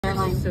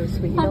so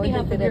sweet. On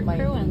behalf of your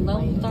crew and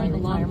Lone Star, the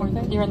law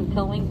enforcement here on the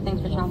towing,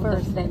 thanks for traveling with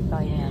us today.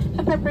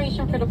 In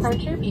preparation for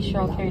departure, be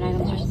sure all carrying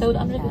items are stowed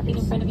under the seat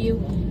in front of you,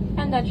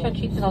 and that shut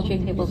sheets and all tray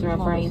tables are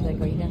upright.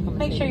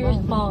 Make sure your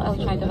small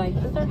electronic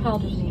devices are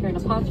held or secure in a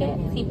pocket,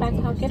 seat back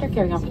pocket, or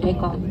carrying on for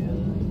takeoff.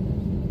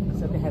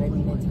 So go ahead, I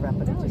didn't mean to interrupt,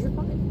 but I just...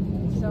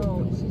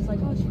 So she's like,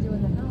 oh, she's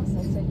doing the house.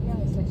 I said, yeah.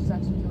 I said, she's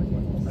actually doing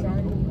it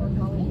Saturday before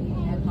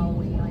Halloween and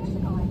Halloween. And I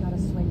said, oh, I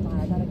gotta swing by.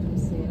 I gotta come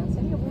see it. I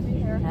said, yeah, we'll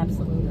be there.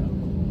 Absolutely.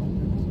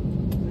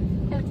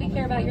 If we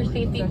care about your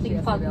safety,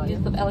 please pause the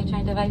use of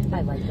electronic devices.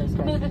 I like those guys.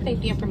 Remove the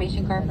safety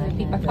information card from the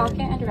seat back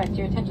pocket and direct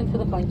your attention to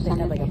the flight They had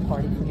attendant. like a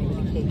party for me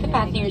with a cake. To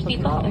fasten your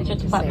seatbelt, insert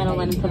the flat metal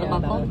lid into the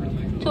buckle.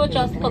 To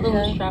adjust, pull the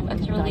loose strap and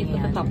to release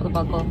at the top of the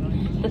buckle.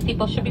 The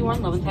seatbelt should be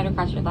worn low and tight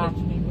across your lap.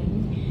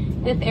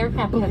 This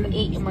aircraft has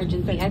 8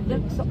 emergency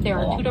exits. There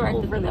are 2 door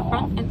exits in the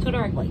front and 2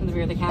 door exits in the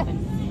rear of the cabin.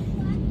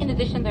 In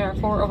addition, there are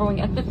 4 overwing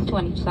exits, 2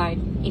 on each side.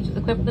 Each is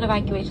equipped with an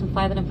evacuation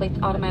slide that inflates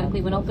automatically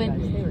when open,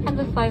 and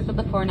the slides of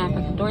the 4 and aft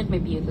exit doors may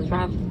be used as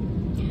rafts.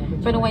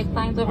 Red and white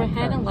signs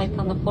overhead and lights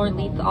on the floor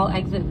lead to all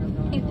exits.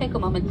 Please take a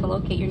moment to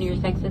locate your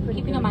nearest exits,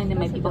 keeping in mind they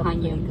might be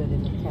behind you.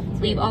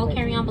 Leave all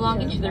carry-on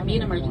belongings should there be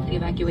an emergency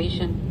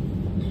evacuation.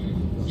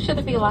 Should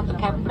there be a loss of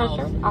cabin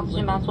pressure,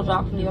 oxygen masks will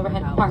drop from the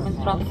overhead compartments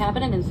throughout the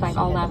cabin and inside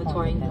all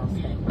lavatories.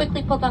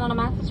 Quickly pull down on a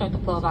mask to start the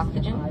flow of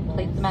oxygen.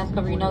 Place the mask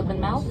over your nose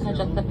and mouth and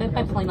adjust the fit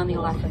by pulling on the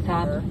elastic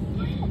tab.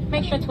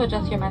 Make sure to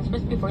adjust your mask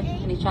first before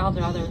touching any child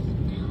or others.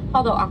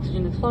 Although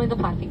oxygen is flowing, the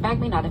plastic bag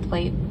may not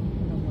inflate.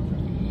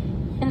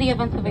 In the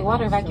event of a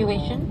water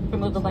evacuation,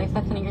 remove the life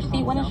vest in your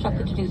seat when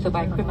instructed to do so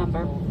by a crew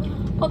member.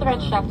 Pull the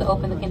red strap to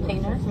open the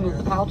container, remove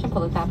the pouch, and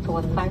pull the tab to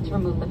one side to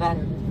remove the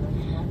vest.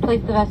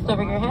 Place the vest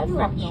over your head,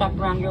 wrap the strap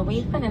around your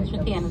waist, and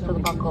insert the end into the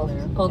buckle.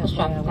 Pull the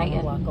strap to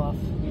tighten.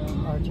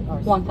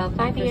 Once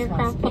outside the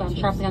aircraft, put on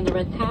sharply on the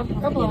red tab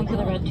or blow into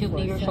the red tube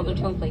near your shoulder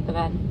to inflate the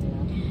vest.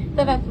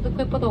 The vest is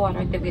equipped with a water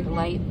activated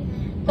light.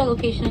 The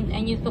location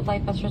and use of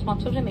life vest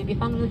responsibility may be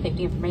found in the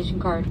safety information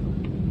card.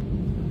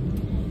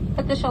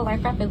 Additional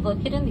life raft is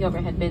located in the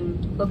overhead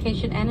bin.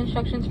 Location and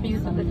instructions for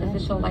use of this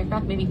additional life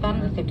raft may be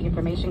found in the safety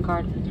information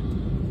card.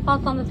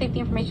 Also on the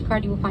safety information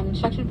card, you will find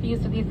instructions for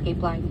use of the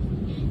escape lines.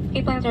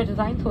 Escape lines are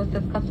designed to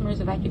assist customers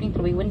evacuating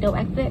through a window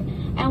exit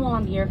and while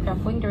on the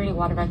aircraft wing during a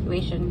water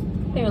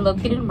evacuation. They are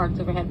located in marked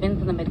overhead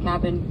bins in the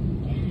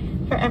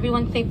mid-cabin. For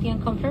everyone's safety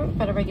and comfort,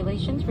 federal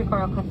regulations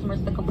require all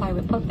customers to comply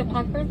with posted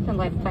placards and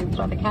lighted signs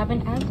throughout the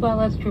cabin, as well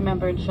as crew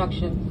member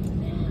instructions.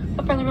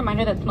 A friendly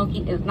reminder that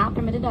smoking is not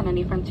permitted on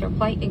any Frontier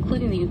flight,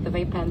 including the use of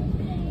vape pens,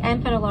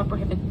 and federal law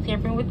prohibits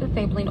tampering with,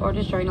 disabling, or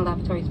destroying a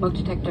lavatory smoke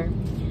detector.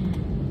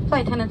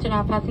 Flight attendants are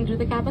now passing through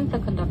the cabin to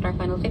conduct our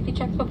final safety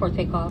checks before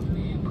takeoff.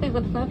 Please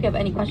let us know if you have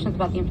any questions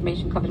about the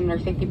information covered in our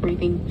safety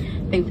briefing.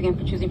 Thanks again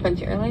for choosing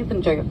Frontier Airlines and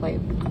enjoy your flight.